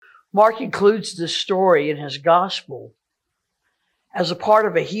Mark includes this story in his gospel as a part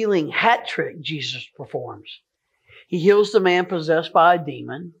of a healing hat trick Jesus performs. He heals the man possessed by a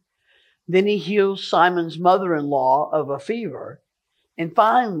demon. Then he heals Simon's mother-in-law of a fever. And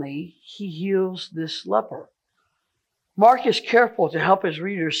finally, he heals this leper. Mark is careful to help his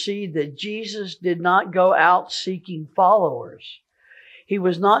readers see that Jesus did not go out seeking followers. He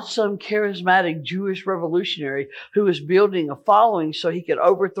was not some charismatic Jewish revolutionary who was building a following so he could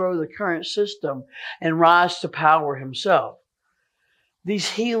overthrow the current system and rise to power himself. These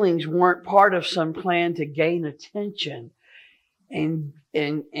healings weren't part of some plan to gain attention and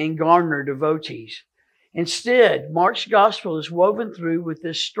garner devotees. Instead, Mark's gospel is woven through with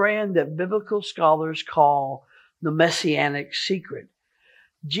this strand that biblical scholars call the messianic secret.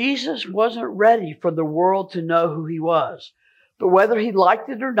 Jesus wasn't ready for the world to know who he was, but whether he liked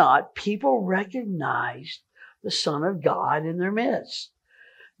it or not, people recognized the Son of God in their midst.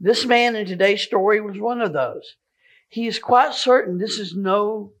 This man in today's story was one of those. He is quite certain this is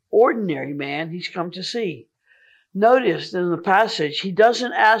no ordinary man he's come to see. Notice in the passage, he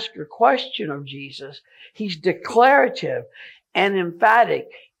doesn't ask a question of Jesus. He's declarative and emphatic.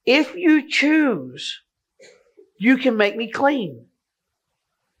 If you choose, you can make me clean.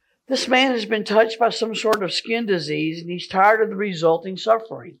 This man has been touched by some sort of skin disease, and he's tired of the resulting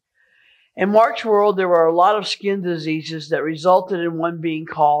suffering. In Mark's world, there were a lot of skin diseases that resulted in one being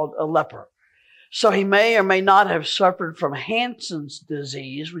called a leper. So he may or may not have suffered from Hansen's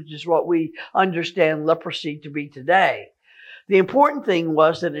disease, which is what we understand leprosy to be today. The important thing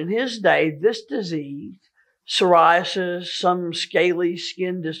was that in his day, this disease, psoriasis, some scaly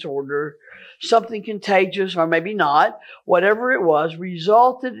skin disorder, something contagious or maybe not, whatever it was,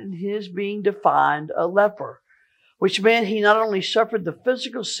 resulted in his being defined a leper, which meant he not only suffered the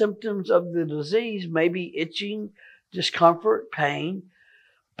physical symptoms of the disease, maybe itching, discomfort, pain,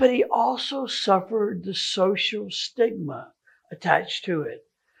 but he also suffered the social stigma attached to it.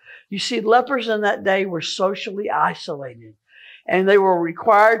 You see, lepers in that day were socially isolated, and they were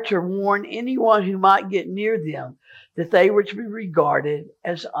required to warn anyone who might get near them that they were to be regarded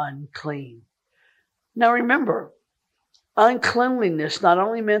as unclean. Now remember, uncleanliness not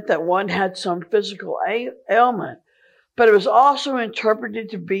only meant that one had some physical ailment, but it was also interpreted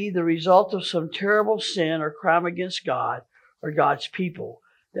to be the result of some terrible sin or crime against God or God's people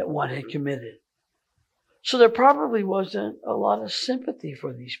that one had committed. So there probably wasn't a lot of sympathy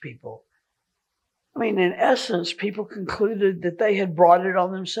for these people. I mean, in essence, people concluded that they had brought it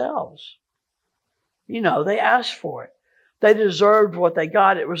on themselves. You know, they asked for it. They deserved what they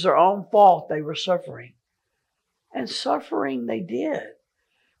got. It was their own fault they were suffering. And suffering they did.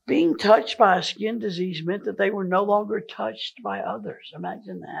 Being touched by a skin disease meant that they were no longer touched by others.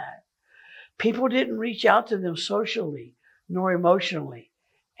 Imagine that. People didn't reach out to them socially nor emotionally,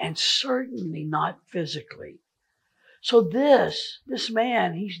 and certainly not physically. So this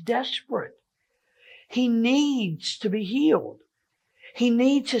man, he's desperate. He needs to be healed. He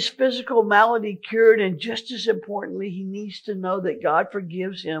needs his physical malady cured, and just as importantly, he needs to know that God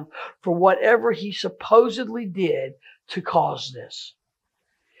forgives him for whatever he supposedly did to cause this.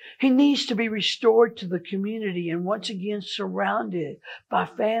 He needs to be restored to the community and once again surrounded by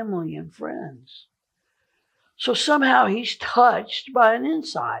family and friends. So somehow he's touched by an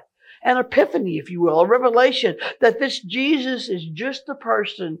insight, an epiphany, if you will, a revelation that this Jesus is just the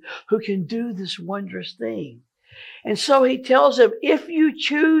person who can do this wondrous thing. And so he tells him, if you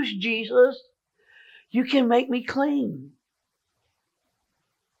choose Jesus, you can make me clean.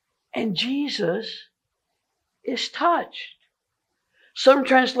 And Jesus is touched. Some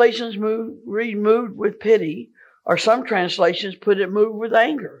translations read moved with pity, or some translations put it moved with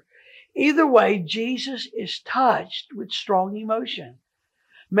anger. Either way, Jesus is touched with strong emotion.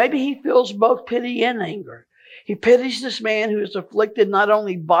 Maybe he feels both pity and anger. He pities this man who is afflicted not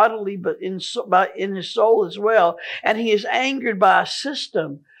only bodily, but in his soul as well. And he is angered by a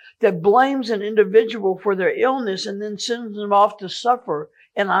system that blames an individual for their illness and then sends them off to suffer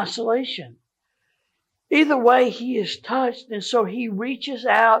in isolation. Either way, he is touched, and so he reaches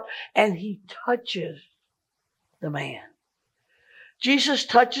out and he touches the man. Jesus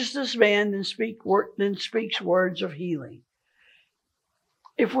touches this man, then speaks words of healing.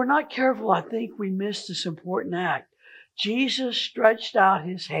 If we're not careful, I think we miss this important act. Jesus stretched out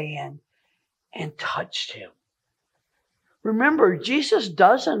his hand and touched him. Remember, Jesus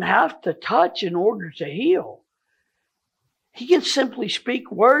doesn't have to touch in order to heal. He can simply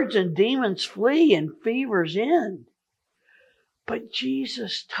speak words and demons flee and fevers end. But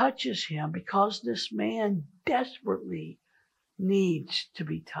Jesus touches him because this man desperately needs to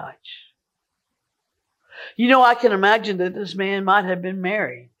be touched. You know, I can imagine that this man might have been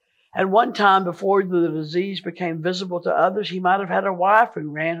married. At one time, before the disease became visible to others, he might have had a wife who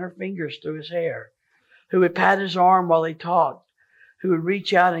ran her fingers through his hair, who would pat his arm while he talked, who would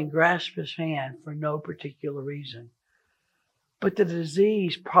reach out and grasp his hand for no particular reason. But the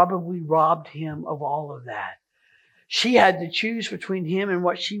disease probably robbed him of all of that. She had to choose between him and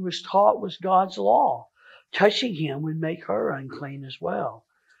what she was taught was God's law. Touching him would make her unclean as well.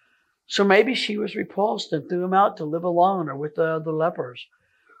 So maybe she was repulsed and threw him out to live alone or with the other lepers.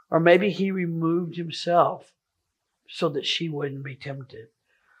 Or maybe he removed himself so that she wouldn't be tempted.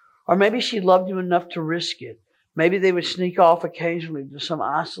 Or maybe she loved him enough to risk it. Maybe they would sneak off occasionally to some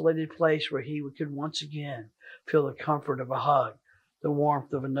isolated place where he could once again feel the comfort of a hug, the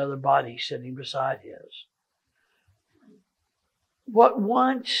warmth of another body sitting beside his. What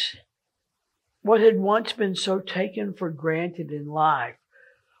had once been so taken for granted in life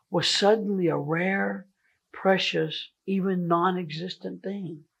was suddenly a rare, precious, even non-existent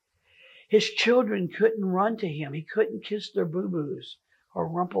thing. His children couldn't run to him. He couldn't kiss their boo-boos or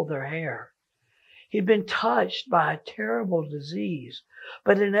rumple their hair. He'd been touched by a terrible disease,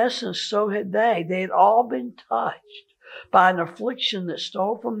 but in essence, so had they. They had all been touched by an affliction that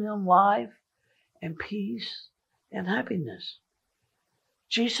stole from them life and peace and happiness.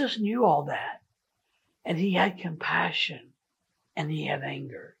 Jesus knew all that, and he had compassion, and he had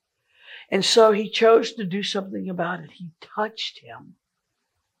anger. And so he chose to do something about it. He touched him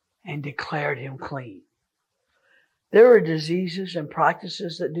and declared him clean. There are diseases and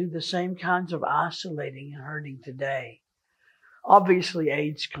practices that do the same kinds of isolating and hurting today. Obviously,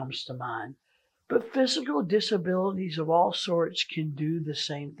 AIDS comes to mind, but physical disabilities of all sorts can do the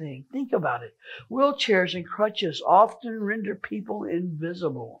same thing. Think about it. Wheelchairs and crutches often render people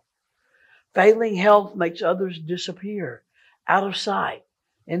invisible. Failing health makes others disappear, out of sight,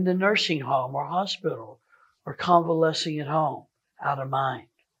 in the nursing home or hospital, or convalescing at home, out of mind.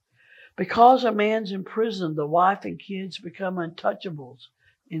 Because a man's in prison, the wife and kids become untouchables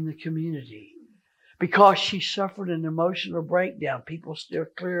in the community. Because she suffered an emotional breakdown, people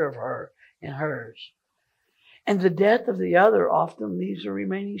steer clear of her and hers. And the death of the other often leaves the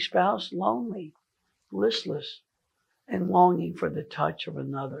remaining spouse lonely, listless, and longing for the touch of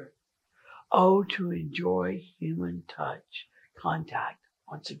another. Oh, to enjoy human touch, contact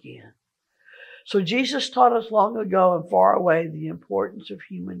once again. So Jesus taught us long ago and far away the importance of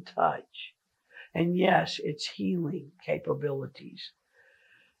human touch. And yes, its healing capabilities.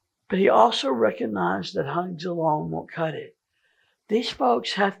 But he also recognized that hugs alone won't cut it. These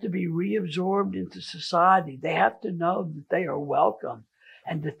folks have to be reabsorbed into society. They have to know that they are welcome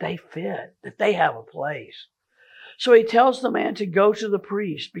and that they fit, that they have a place. So he tells the man to go to the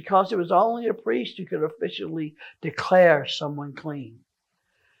priest because it was only a priest who could officially declare someone clean.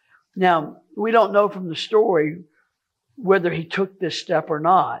 Now, we don't know from the story whether he took this step or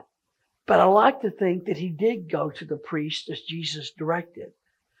not, but I like to think that he did go to the priest as Jesus directed.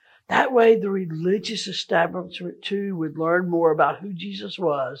 That way, the religious establishment too would learn more about who Jesus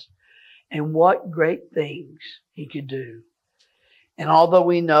was and what great things he could do. And although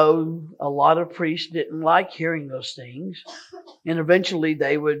we know a lot of priests didn't like hearing those things, and eventually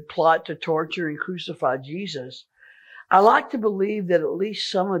they would plot to torture and crucify Jesus, I like to believe that at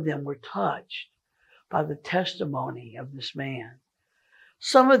least some of them were touched by the testimony of this man.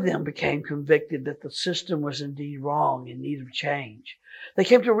 Some of them became convicted that the system was indeed wrong in need of change. They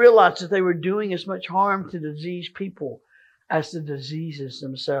came to realize that they were doing as much harm to diseased people as the diseases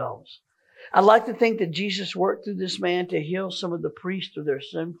themselves. I'd like to think that Jesus worked through this man to heal some of the priests of their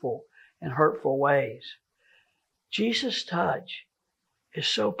sinful and hurtful ways. Jesus' touch is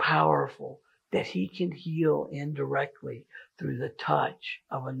so powerful that he can heal indirectly through the touch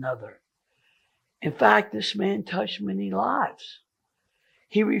of another. In fact, this man touched many lives.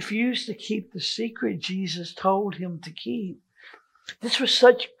 He refused to keep the secret Jesus told him to keep. This was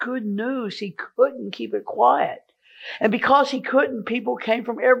such good news, he couldn't keep it quiet. And because he couldn't, people came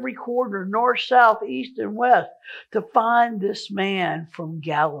from every corner, north, south, east, and west, to find this man from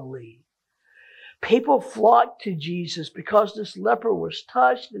Galilee. People flocked to Jesus because this leper was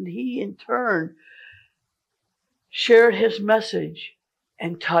touched, and he in turn shared his message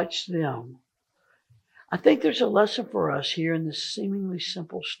and touched them. I think there's a lesson for us here in this seemingly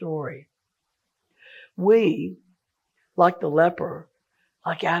simple story. We, like the leper,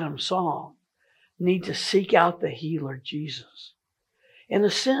 like Adam's song, need to seek out the healer, Jesus. In a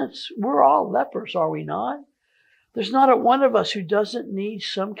sense, we're all lepers, are we not? There's not a one of us who doesn't need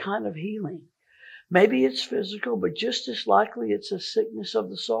some kind of healing. Maybe it's physical, but just as likely it's a sickness of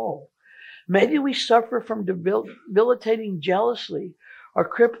the soul. Maybe we suffer from debilitating jealousy or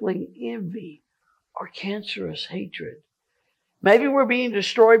crippling envy or cancerous hatred. Maybe we're being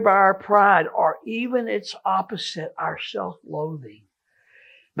destroyed by our pride, or even its opposite, our self-loathing.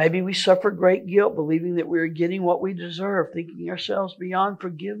 Maybe we suffer great guilt, believing that we are getting what we deserve, thinking ourselves beyond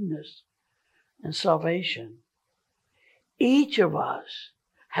forgiveness and salvation. Each of us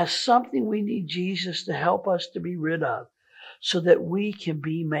has something we need Jesus to help us to be rid of, so that we can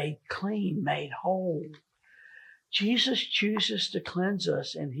be made clean, made whole. Jesus chooses to cleanse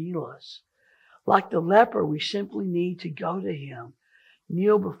us and heal us. Like the leper, we simply need to go to him,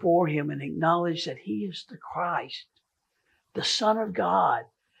 kneel before him, and acknowledge that he is the Christ, the Son of God,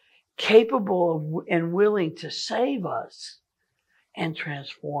 capable of and willing to save us and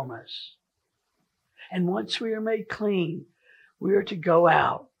transform us. And once we are made clean, we are to go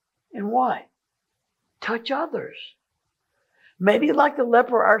out and what? Touch others. Maybe like the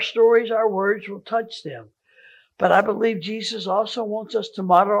leper, our stories, our words will touch them. But I believe Jesus also wants us to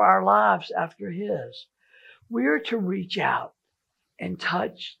model our lives after his. We are to reach out and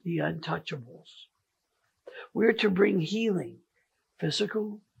touch the untouchables. We are to bring healing,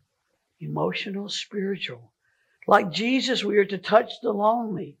 physical, emotional, spiritual. Like Jesus, we are to touch the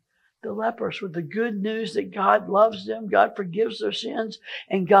lonely, the lepers, with the good news that God loves them, God forgives their sins,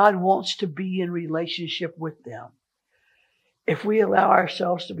 and God wants to be in relationship with them. If we allow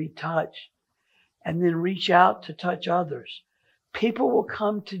ourselves to be touched and then reach out to touch others, people will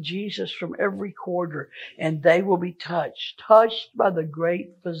come to Jesus from every quarter, and they will be touched by the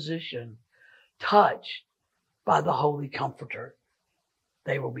great physician, touched by the Holy Comforter.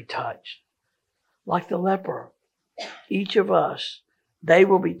 They will be touched. Like the leper, each of us, they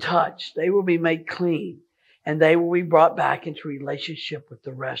will be touched, they will be made clean, and they will be brought back into relationship with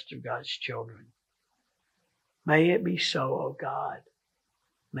the rest of God's children. May it be so, O God.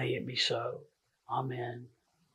 May it be so. Amen.